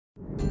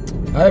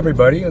Hi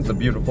everybody, it's a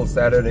beautiful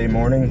Saturday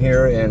morning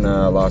here in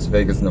Las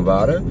Vegas,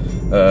 Nevada.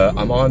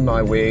 I'm on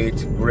my way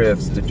to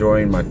Griff's to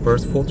join my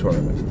first pool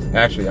tournament.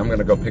 Actually, I'm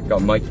gonna go pick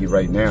up Mikey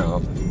right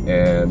now,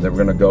 and then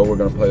we're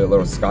gonna play a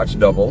little scotch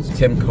doubles.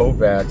 Tim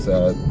Kovacs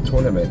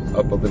tournament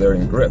up over there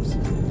in Griff's.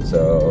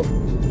 So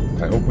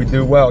I hope we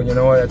do well. You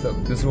know what,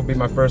 this will be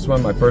my first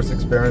one, my first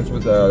experience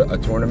with a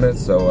tournament,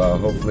 so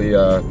hopefully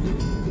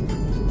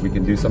we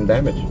can do some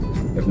damage.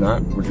 If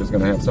not, we're just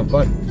gonna have some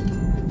fun.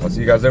 I'll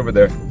see you guys over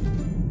there.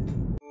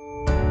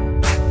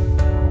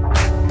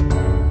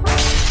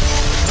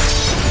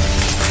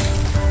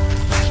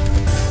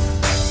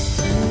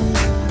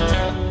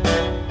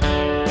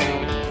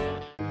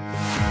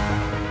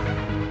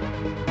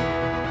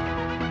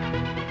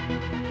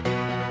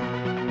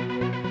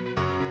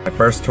 My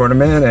first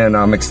tournament, and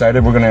I'm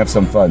excited. We're gonna have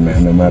some fun,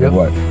 man, no matter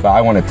what. But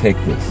I want to take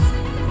this.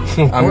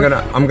 I'm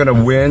gonna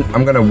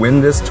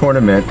win this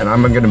tournament, and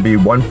I'm gonna be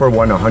 1 for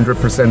 1,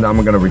 100%.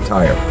 I'm gonna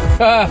retire.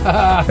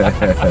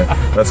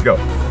 Let's go.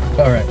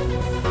 All right.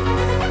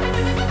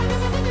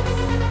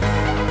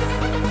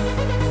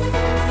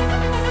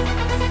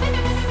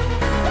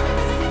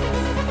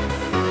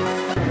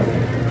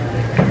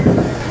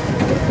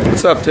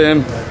 What's up,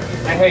 Tim?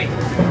 Hey.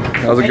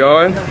 How's it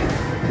going?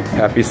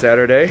 Happy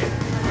Saturday.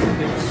 Good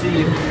to see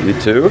you. You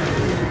too?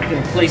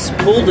 Gonna play some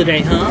pool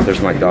today, huh?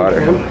 There's my daughter.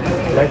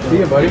 Nice to see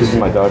you, buddy. This is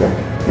my daughter.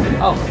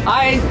 Oh,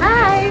 hi.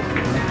 Hi.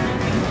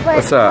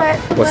 What's up?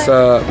 What's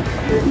up?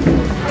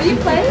 Are you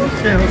playing?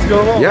 Yeah, let's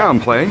go on. Yeah, I'm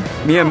playing.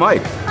 Me and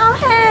Mike. Oh,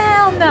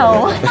 hell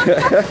no.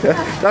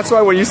 That's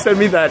why when you sent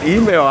me that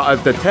email,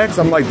 the text,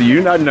 I'm like, do you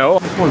not know?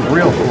 This one's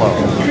real slow.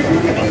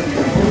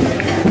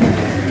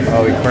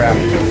 Holy crap.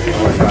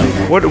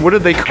 What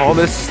did they call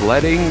this?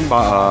 Sledding?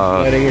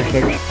 Sledding or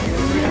something.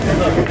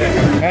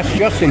 Ask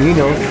Justin, he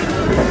knows.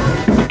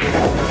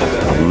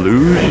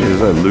 Luge? Is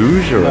that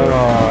luge or? No,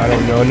 I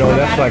don't know. No,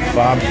 that's like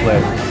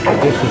bobsled.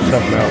 This is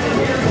something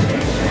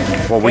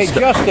else. Well, Hey,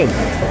 Justin,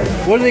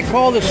 what do they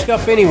call this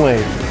stuff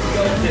anyway?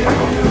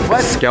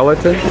 What?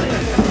 Skeleton?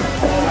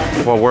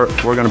 Well,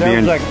 we're gonna be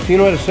in. Like, you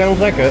know what it sounds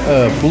like?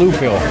 A blue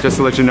pill. Just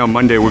to let you know,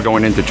 Monday we're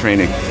going into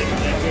training.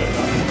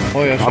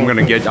 Oh yeah. I'm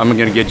gonna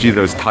get you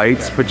those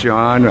tights, put you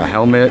on a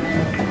helmet.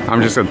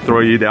 I'm just gonna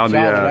throw you down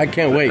I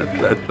can't wait.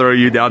 throw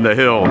you down the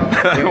hill.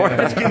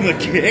 Let's give him a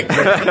kick.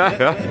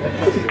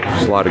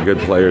 There's a lot of good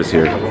players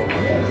here,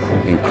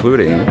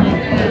 including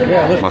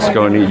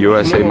Mosconi,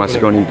 USA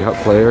Mosconi Cup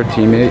player,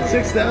 teammate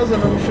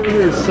 6,000. I'm sure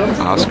there's some.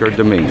 Oscar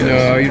Domingez.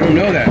 No, you don't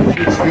know that.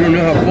 You don't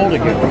know how cold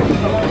it gets.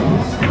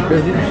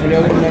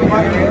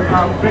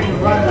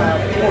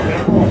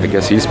 I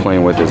guess he's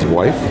playing with his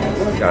wife.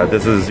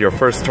 This is your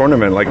first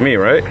tournament like me,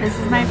 right? This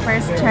is my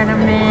first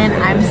tournament.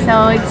 I'm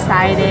so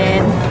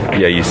excited.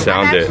 Yeah, you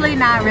sound I'm actually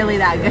not really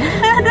that good.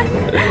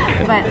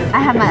 But I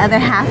have my other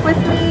half with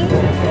me.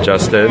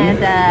 Justin.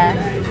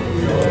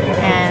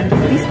 And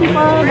these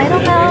people,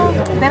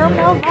 they don't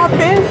know about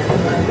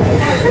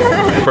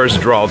this.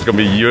 First draw is gonna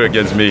be you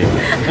against me.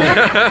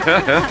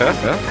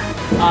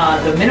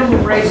 The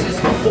minimum race is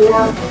to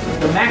 4.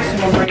 The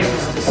maximum race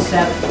is to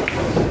 7.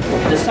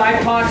 The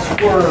side pots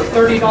were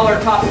 $30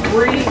 top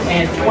 3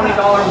 and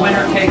 $20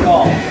 winner take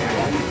all.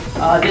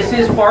 This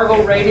is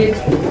Fargo rated,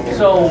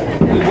 so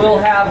we will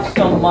have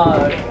some,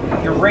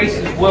 your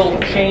races will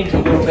change a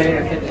little bit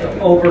if it's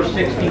over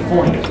 60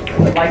 points.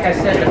 But like I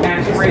said, the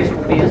max race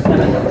will be a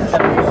 7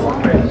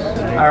 race.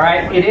 All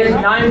right, it is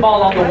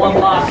 9-ball on the 1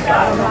 loss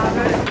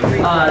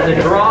side. The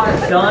draw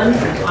is done.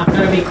 I'm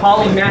going to be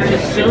calling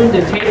matches soon.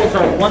 The tables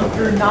are 1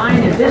 through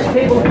 9. And this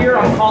table here,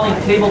 I'm calling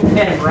table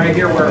 10 right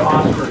here where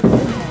Oscar is.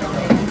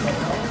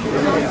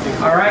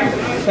 All right,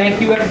 thank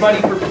you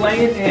everybody for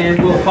playing, and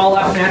we'll call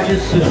out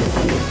matches soon.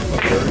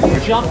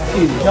 Jump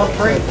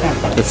break.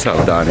 What's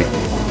up, Donnie?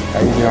 How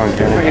you doing,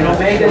 Kenny? And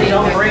Omega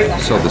jump break.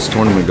 So this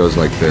tournament goes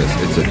like this.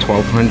 It's a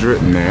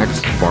 1200 max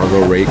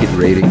Fargo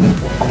rating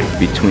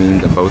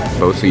between both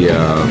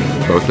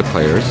the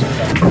players.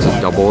 It's a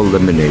double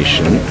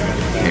elimination,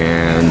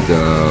 and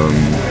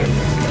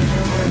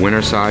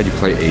winner side you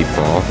play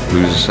 8-ball,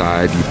 loser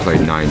side you play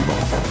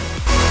 9-ball.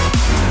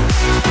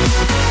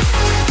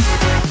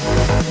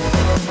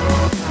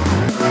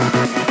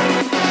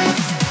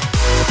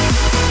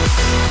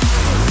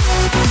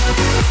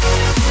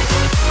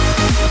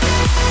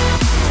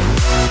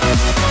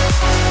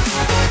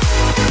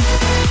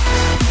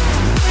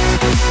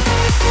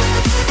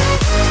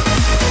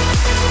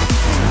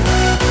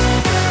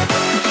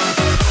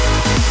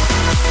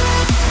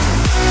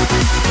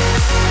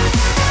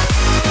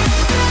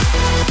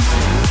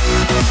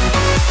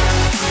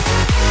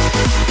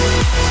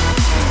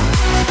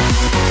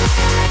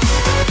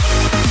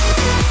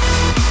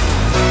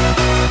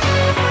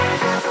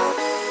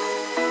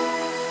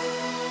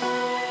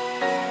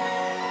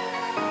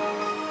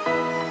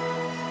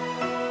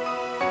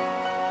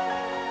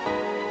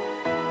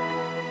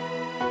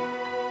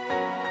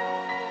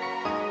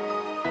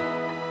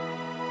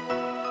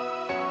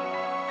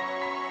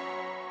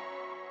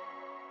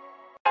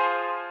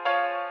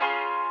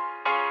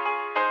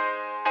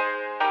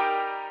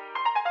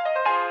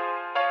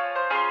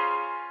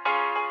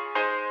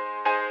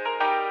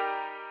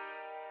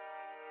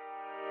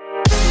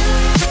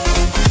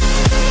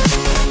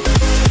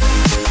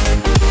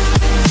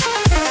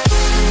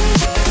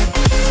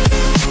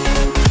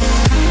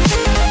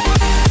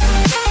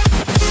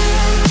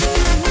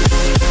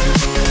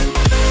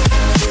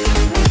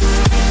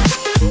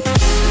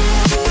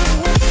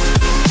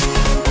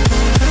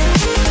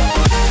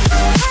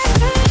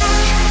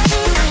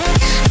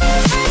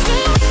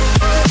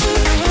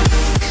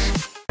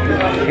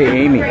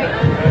 Hey, Amy. Who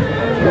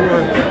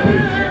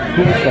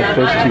was that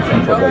first two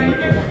people that you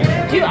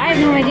played? Dude, I have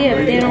no idea,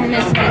 but they don't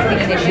miss anything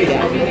in the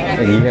shootout.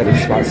 And you had a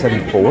spot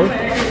 74?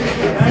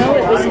 No,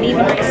 it was an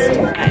even race to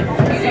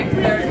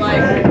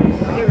 5.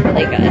 You're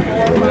really good.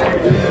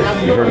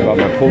 You heard about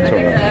my pool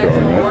tournament,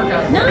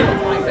 right? No.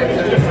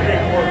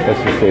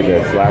 Let's just say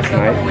this. Last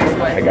night,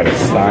 I got a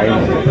sign.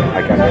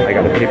 I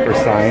got a paper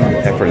sign.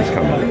 Efren's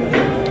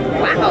coming.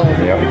 Wow.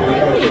 Yep.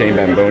 Shane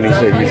Bamboni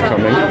said he's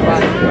coming.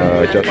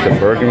 Justin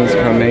Bergen's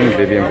coming.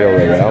 Vivian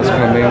Villarreal's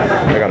coming.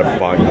 I got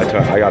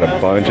a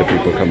bunch of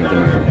people coming to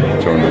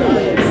my tournament.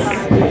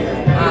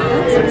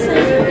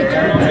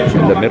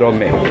 In the middle of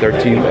May,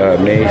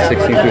 May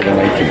 16th through the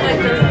 19th.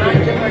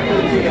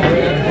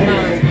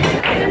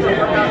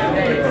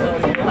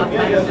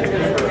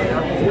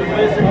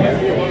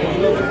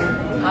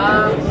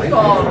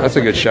 That's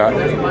a good shot.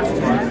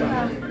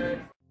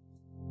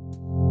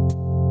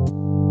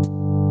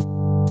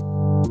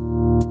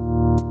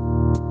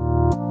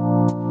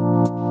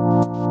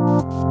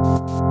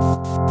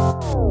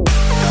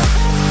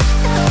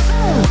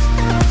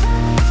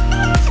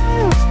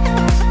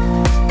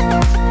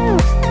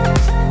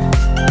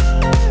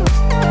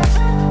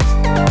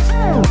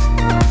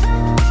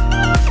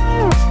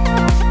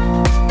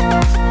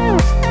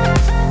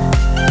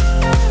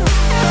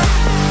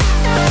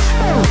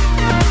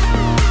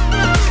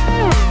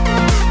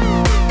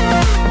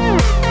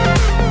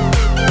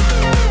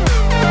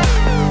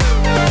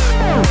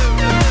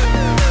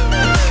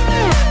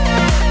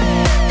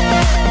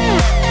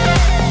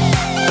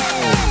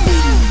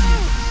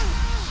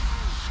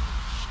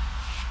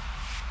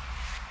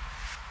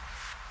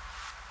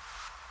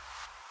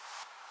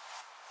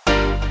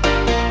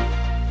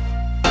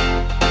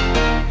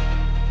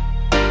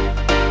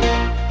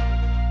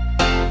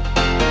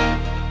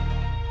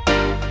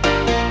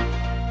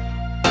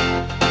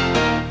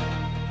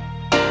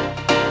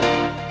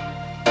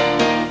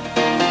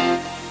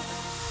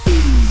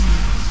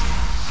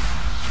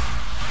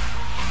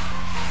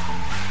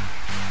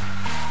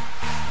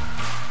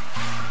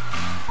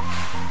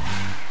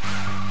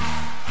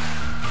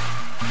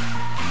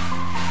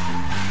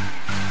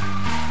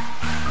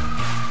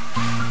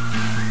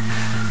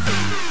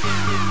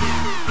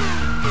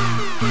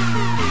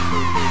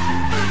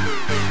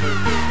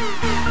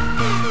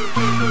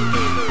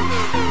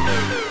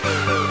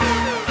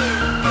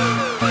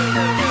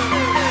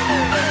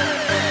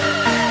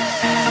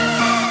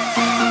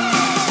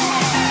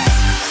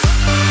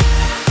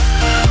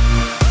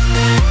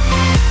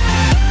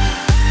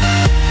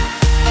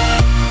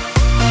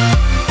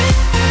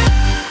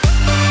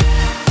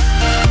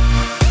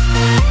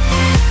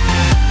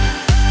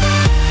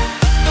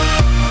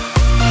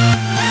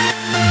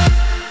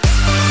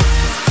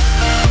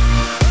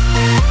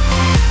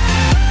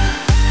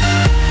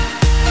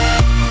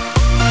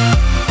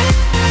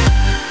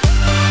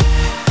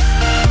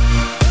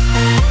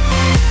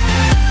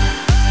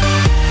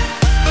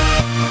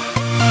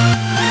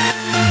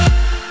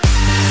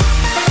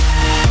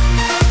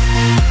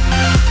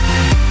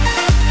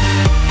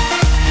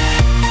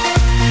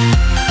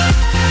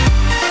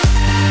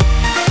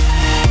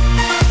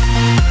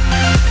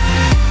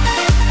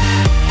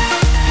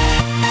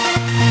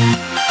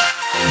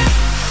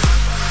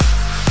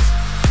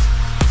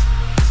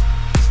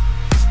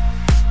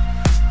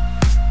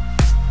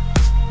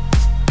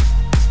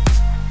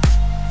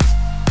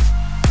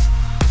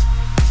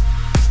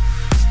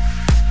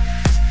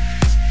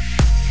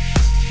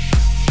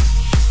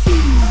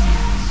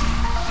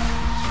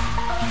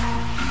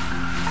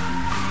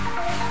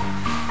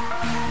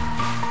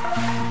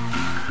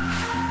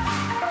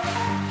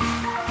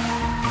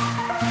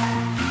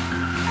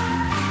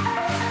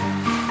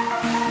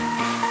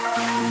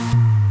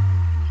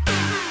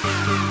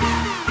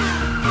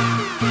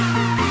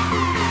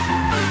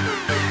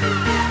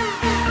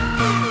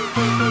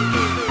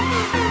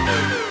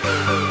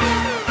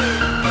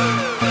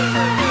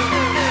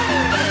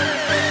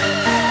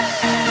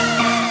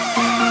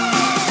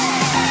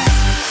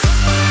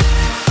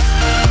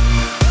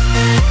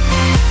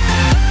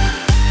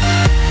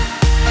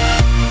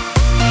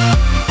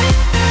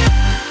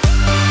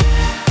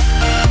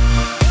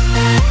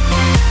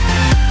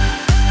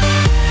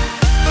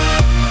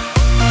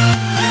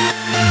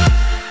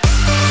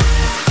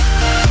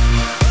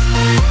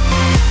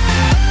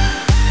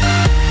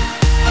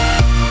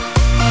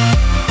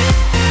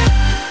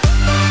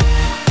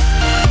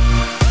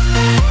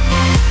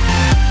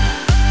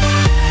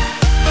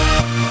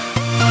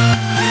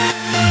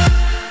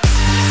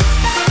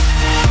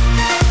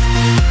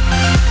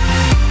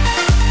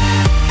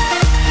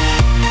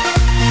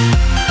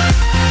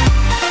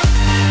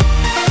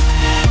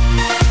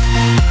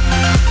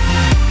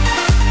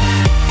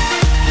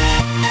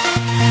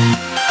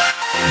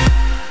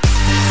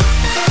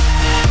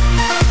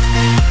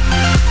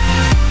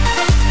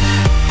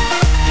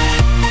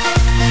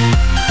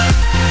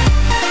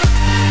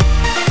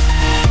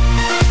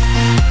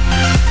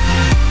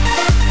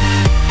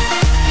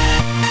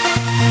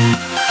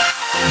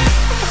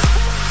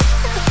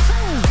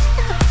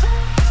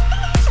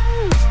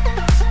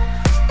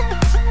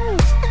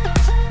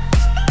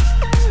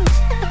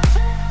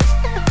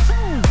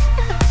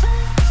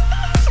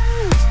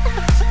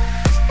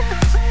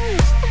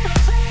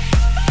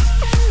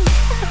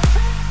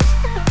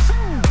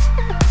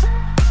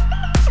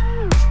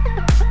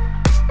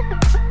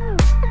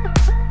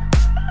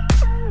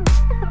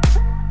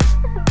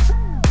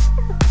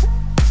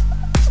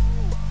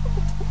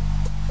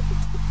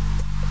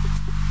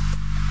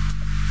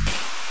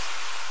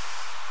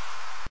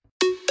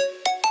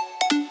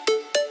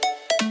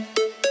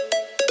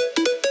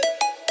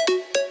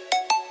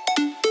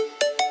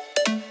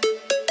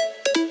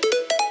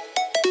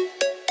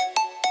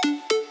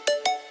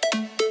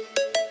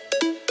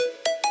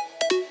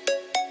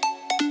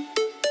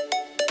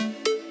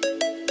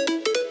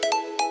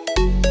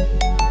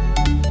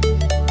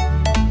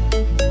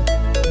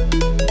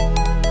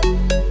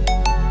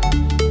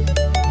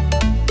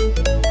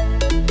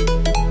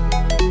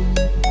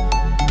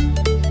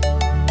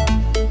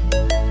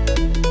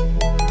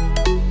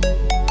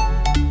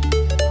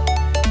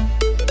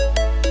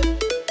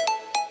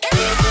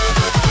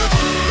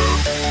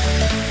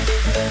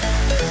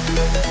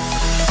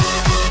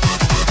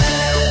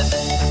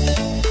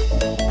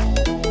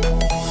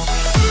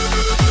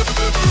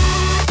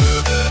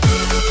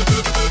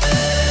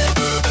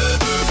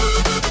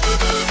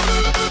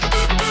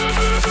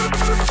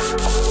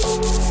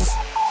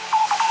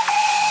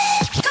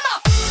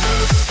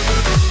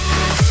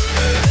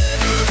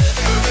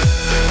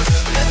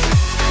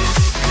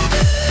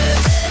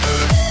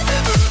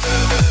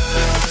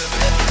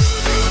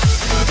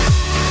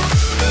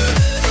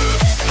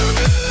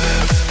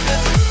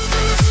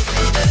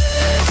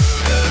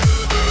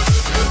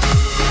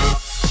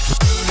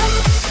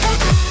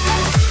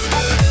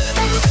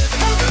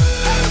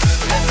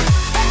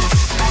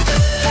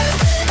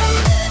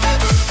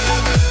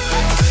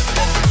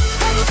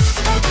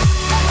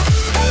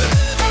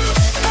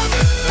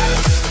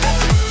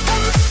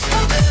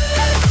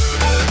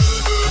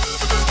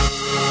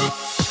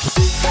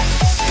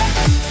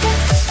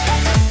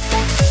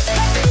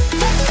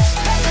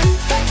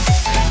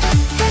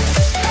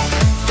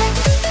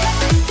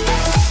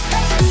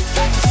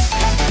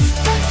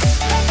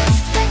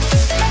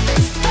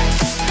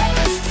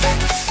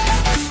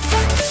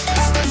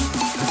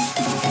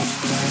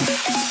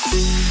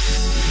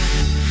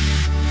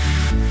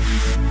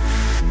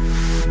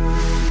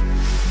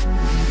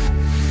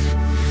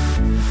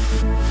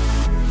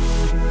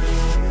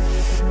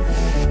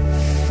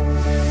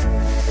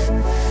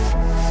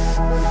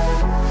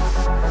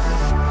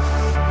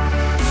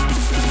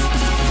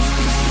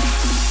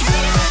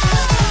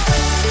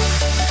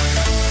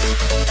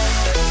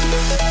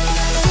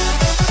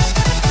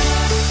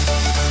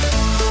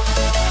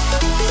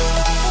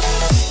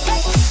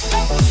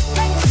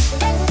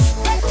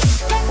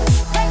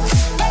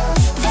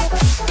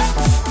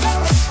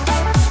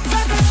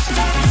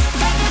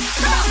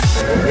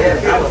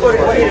 put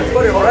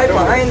it right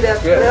behind that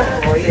cliff.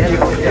 Oh, yeah.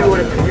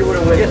 You would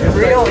have went just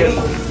real neat.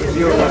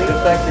 You were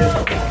just like this.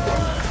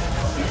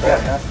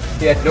 Yeah.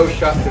 He had no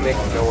shot to make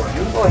it nowhere.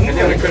 Oh, he and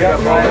then we could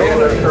have got all the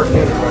other turkey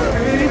in front of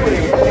him. He would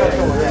have jumped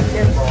over that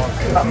pinball.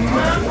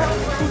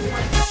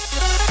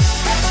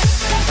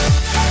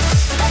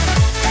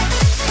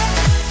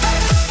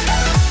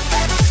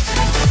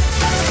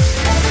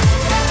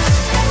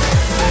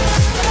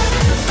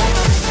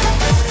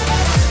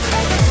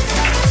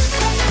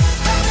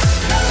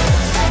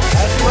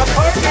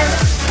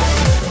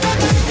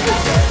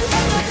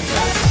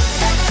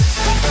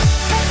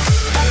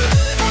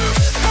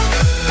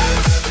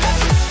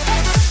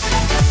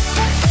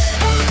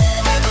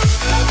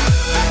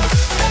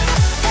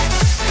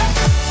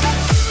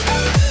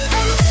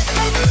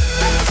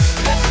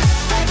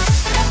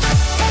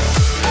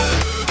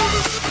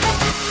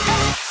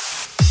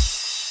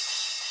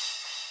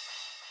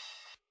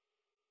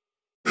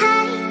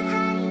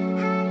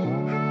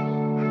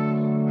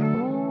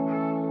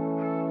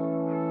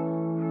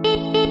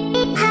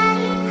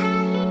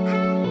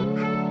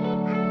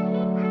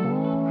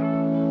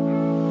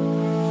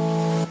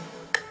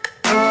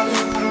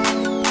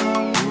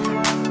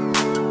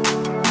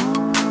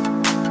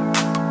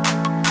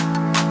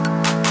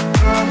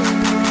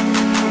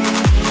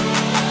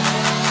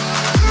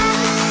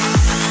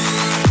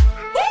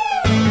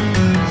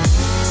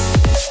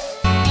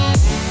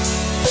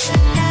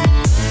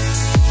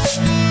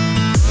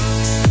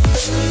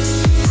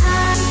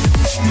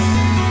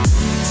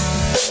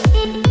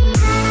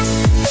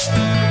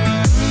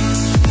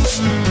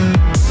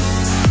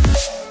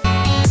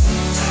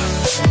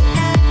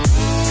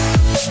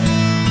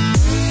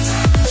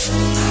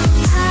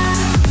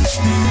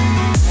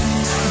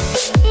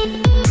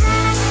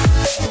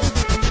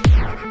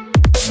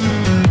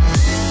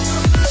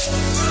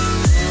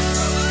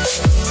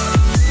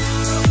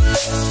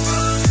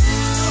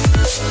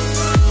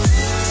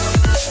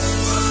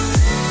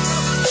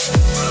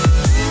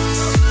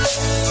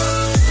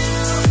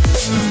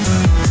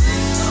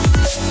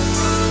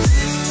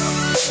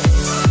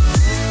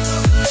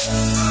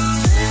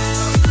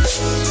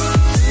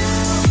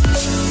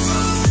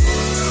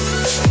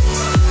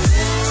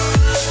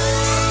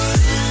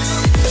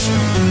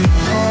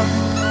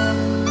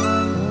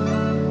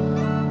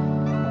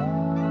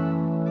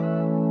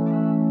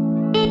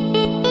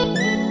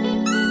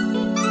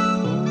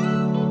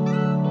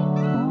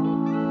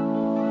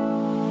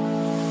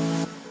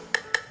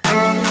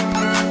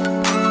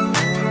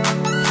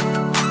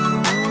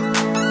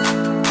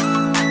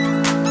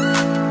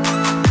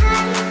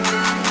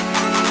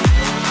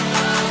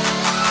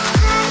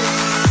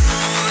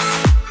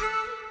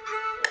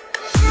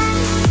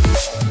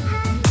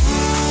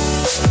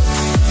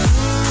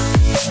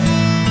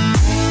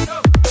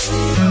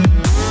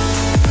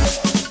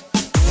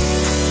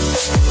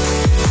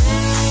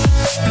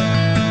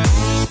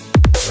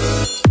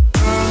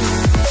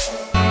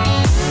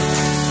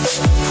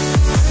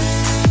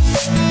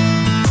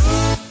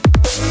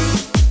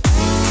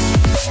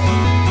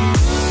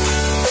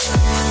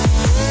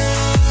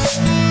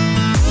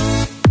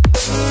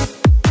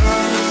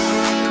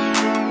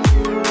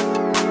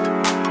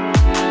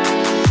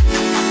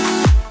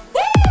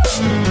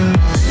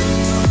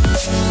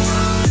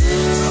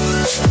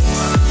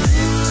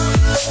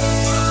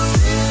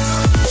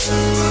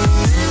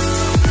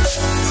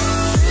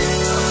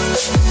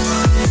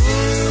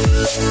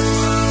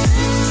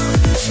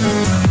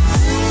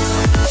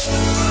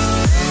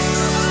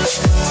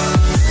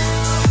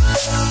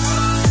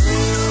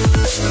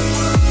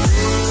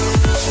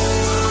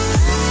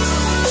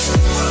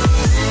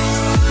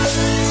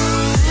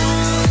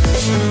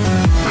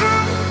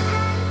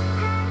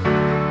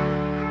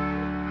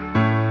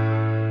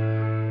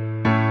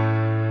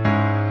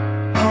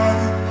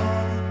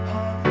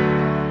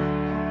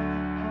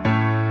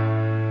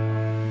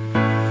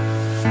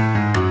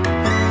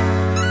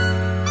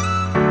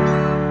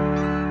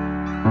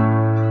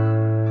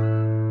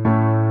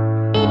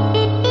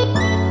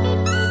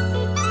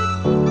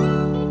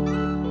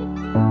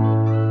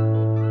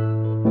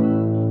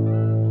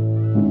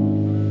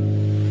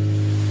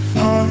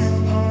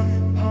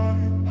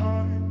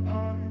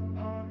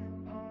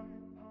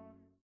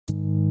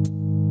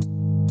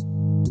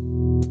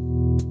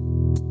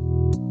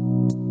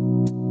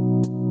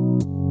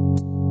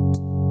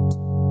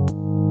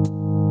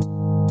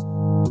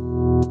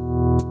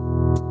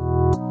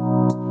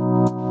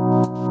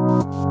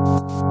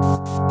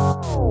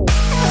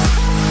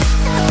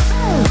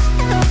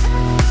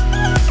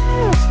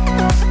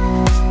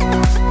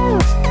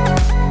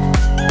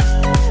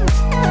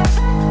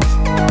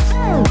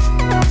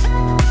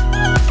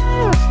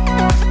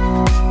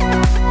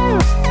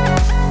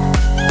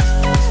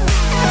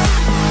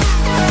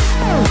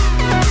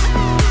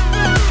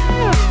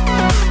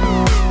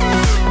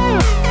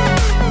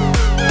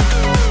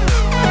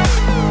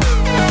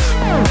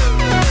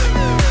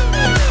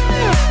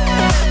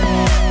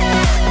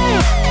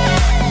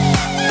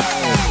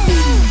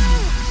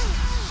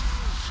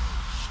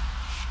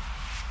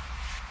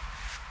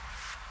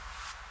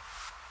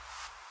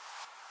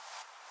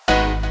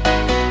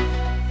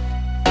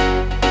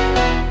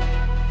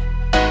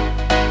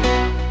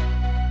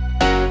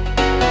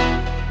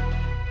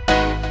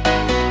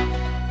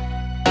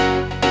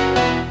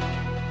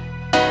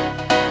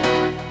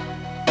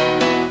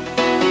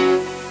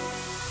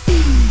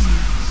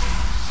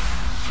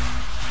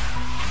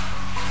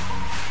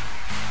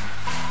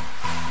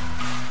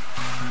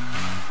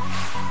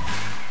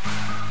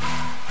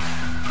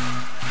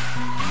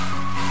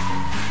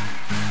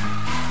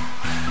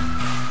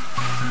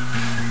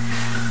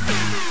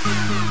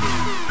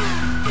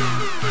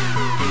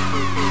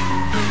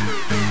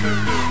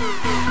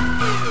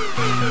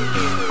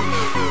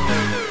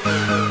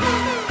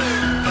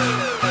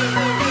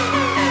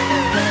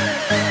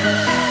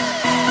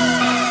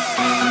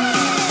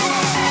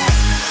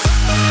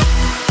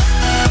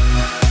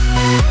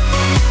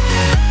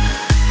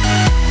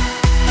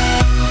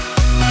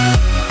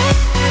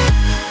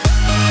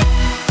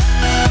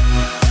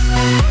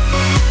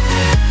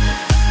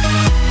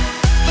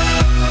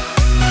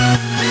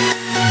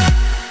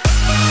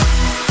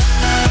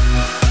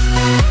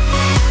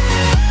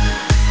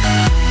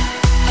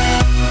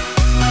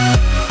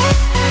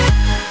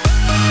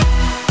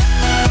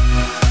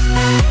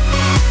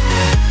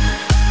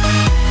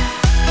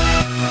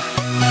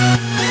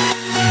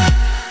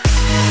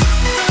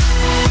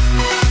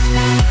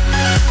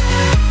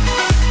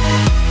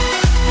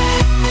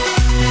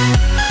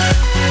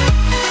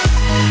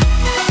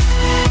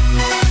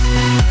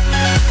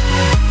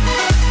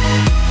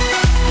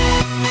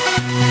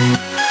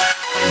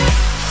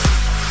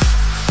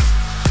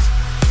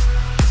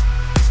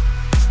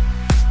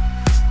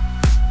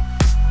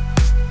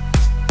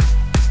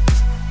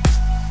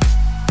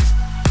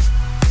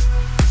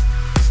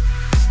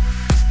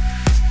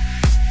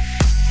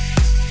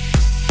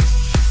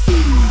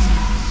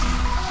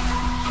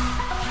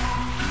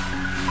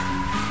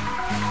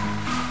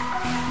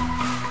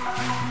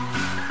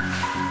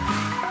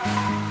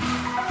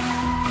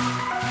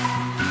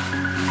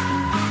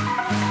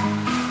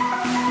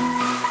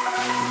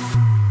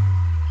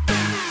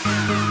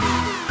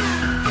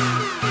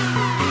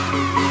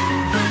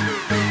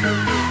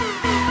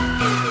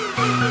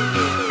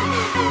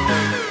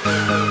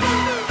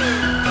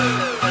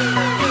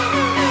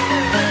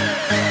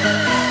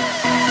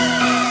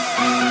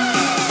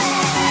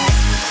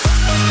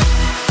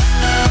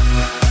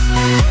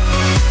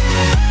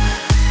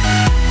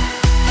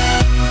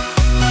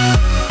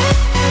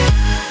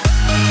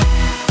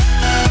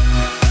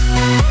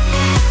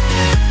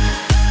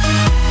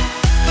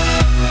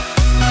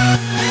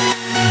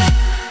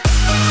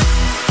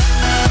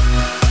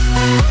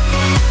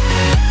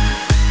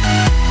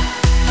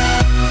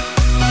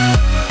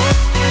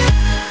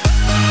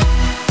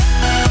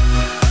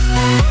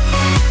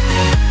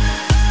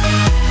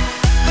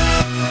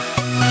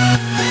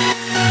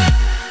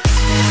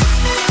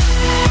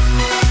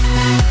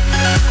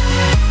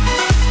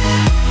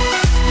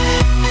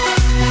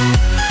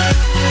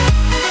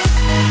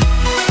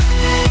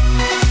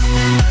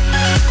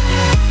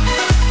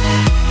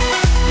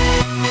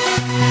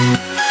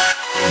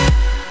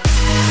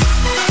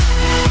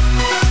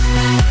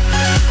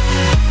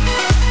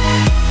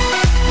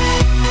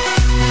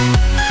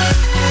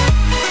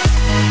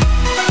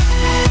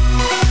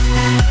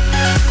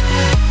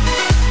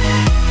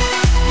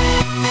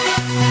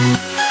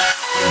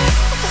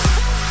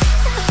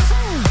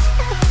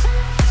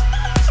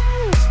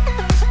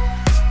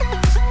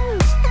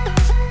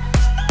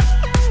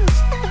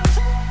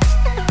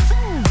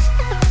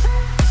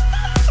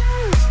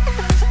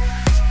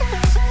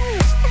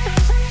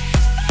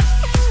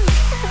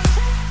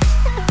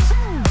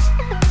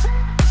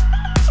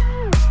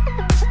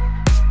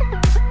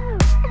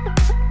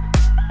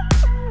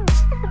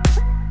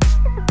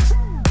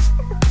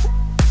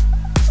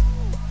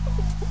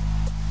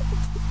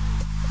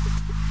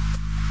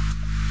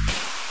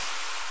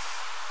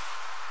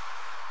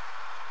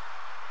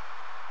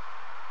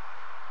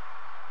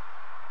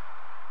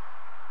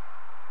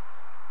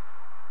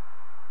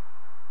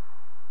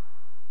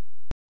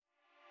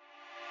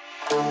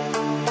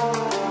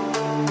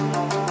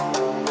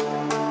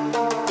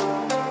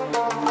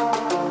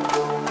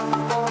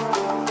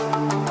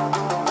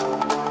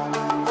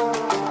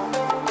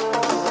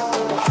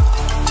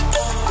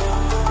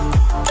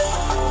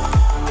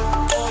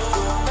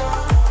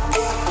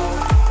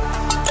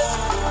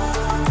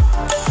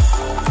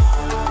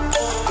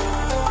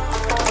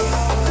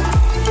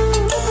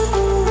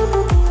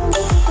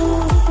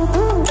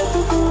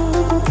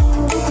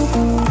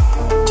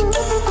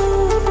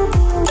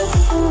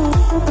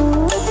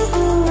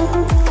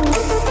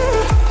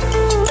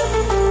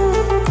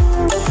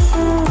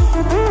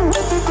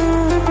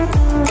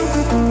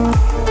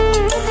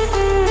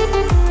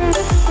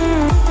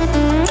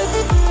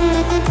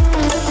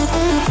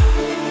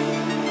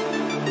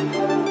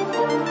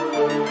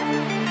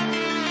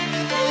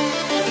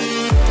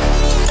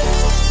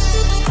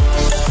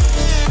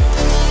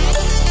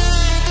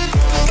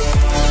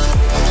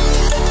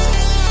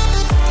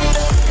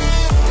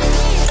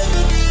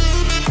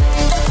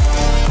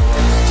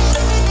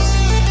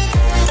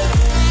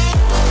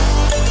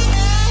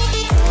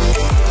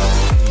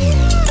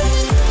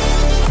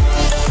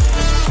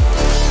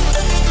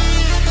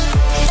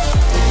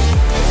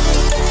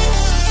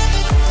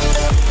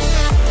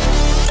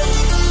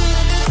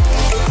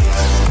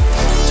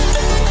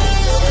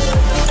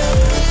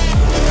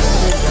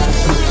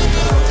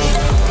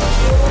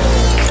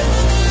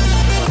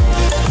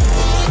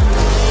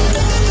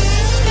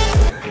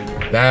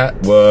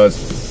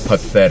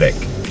 pathetic.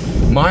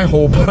 My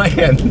whole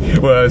plan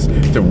was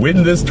to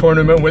win this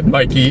tournament with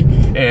Mikey,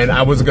 and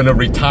I was gonna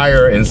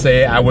retire and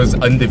say I was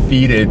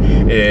undefeated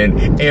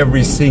in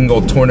every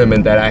single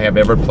tournament that I have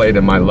ever played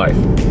in my life.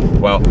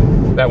 Well,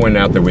 that went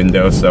out the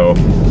window, so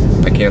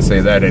I can't say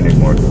that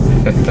anymore.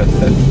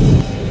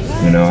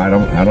 You know, I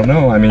don't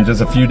know. I mean,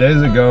 just a few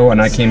days ago when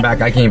I came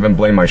back, I can't even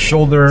blame my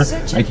shoulder.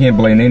 I can't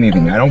blame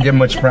anything. I don't get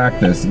much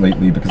practice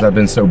lately because I've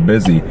been so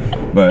busy.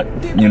 But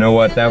you know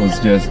what? That was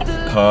just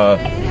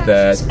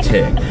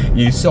pathetic.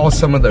 You saw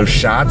some of those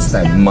shots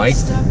that Mike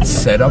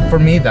set up for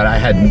me that I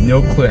had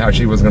no clue how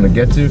she was going to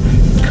get to.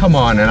 Come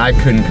on, and I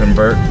couldn't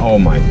convert. Oh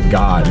my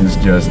God, it's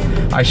just,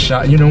 I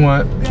shot, you know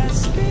what?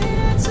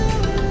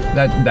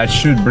 That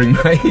should bring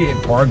my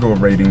Fargo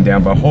rating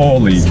down, but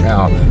holy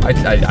cow, I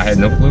had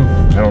no clue.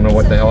 I don't know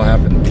what the hell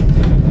happened.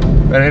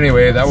 But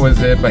anyway, that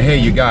was it. But hey,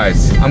 you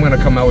guys, I'm gonna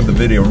come out with a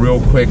video real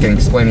quick and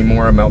explaining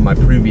more about my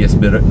previous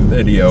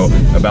video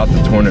about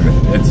the tournament.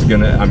 It's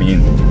gonna, I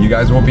mean, you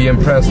guys will be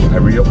impressed. I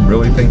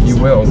really think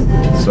you will.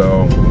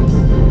 So,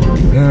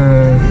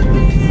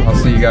 I'll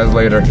see you guys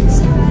later.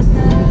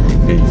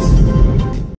 Peace.